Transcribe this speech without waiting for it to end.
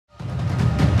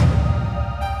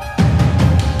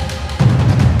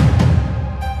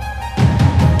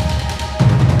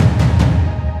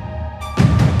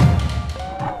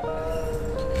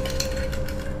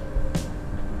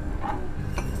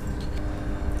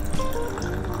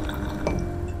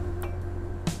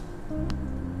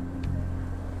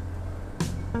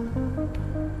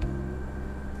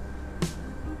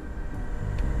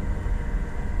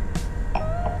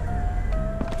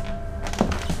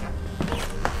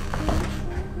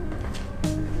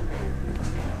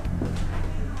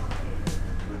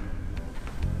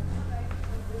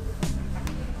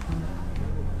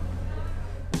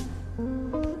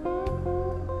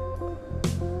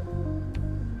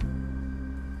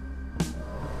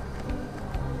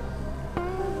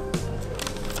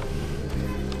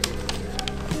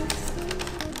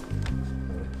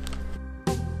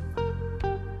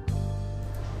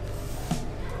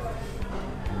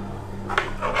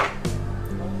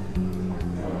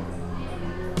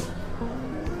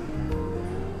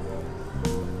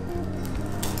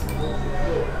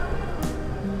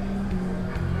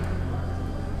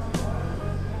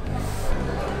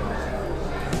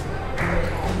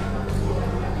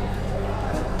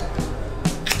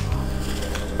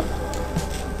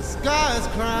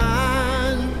Skies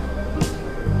crying.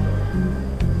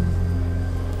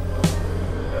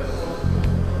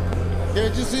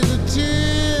 Can't you see the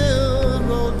tears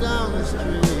roll down the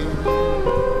street?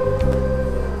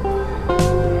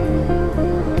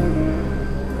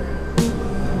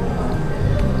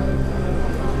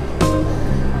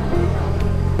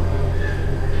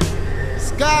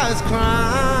 Skies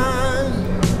crying.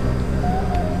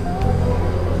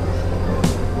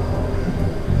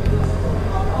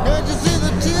 Can't you see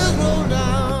the tears roll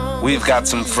down? We've got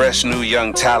some fresh new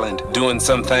young talent doing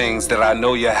some things that I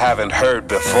know you haven't heard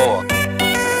before.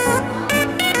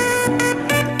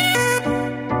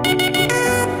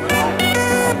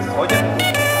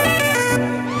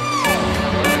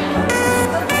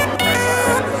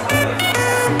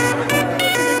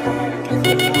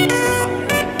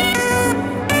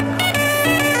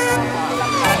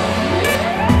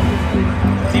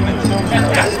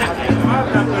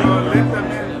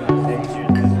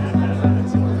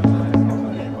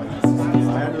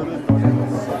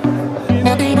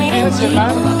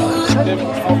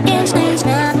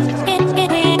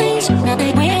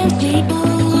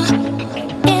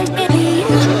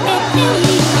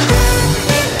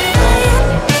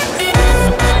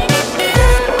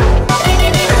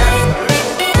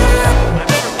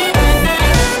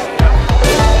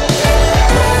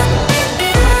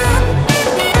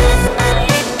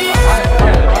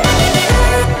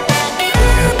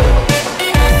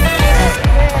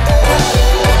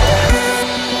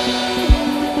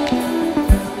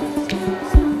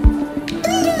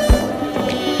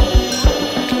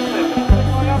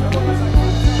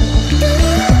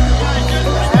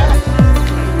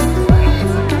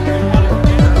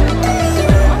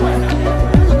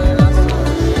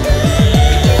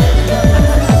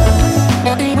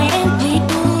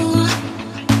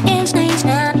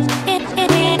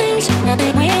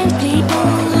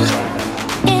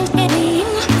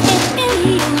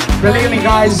 Believe me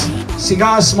guys,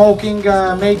 cigar smoking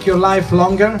make your life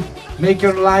longer, make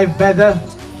your life better,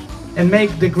 and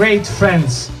make the great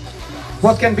friends.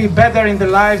 What can be better in the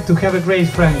life to have a great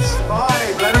friends?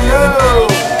 Bye, let them go!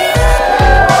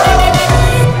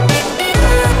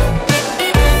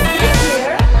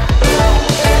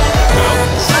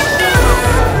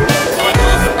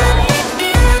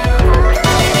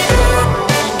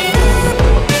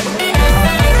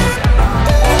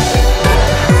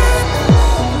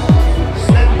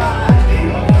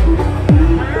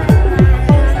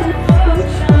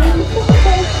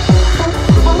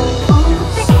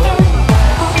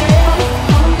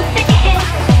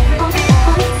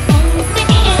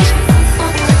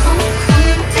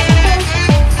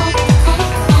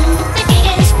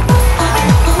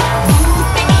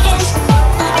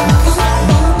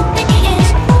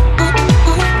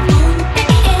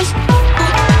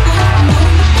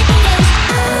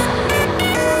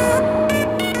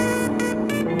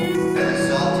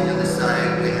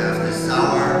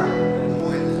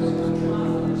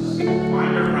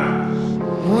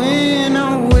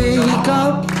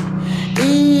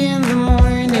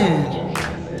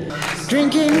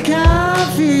 Drinking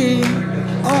coffee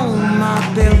on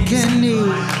my balcony.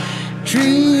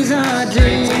 Trees are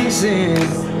dancing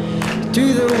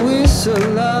to the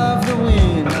whistle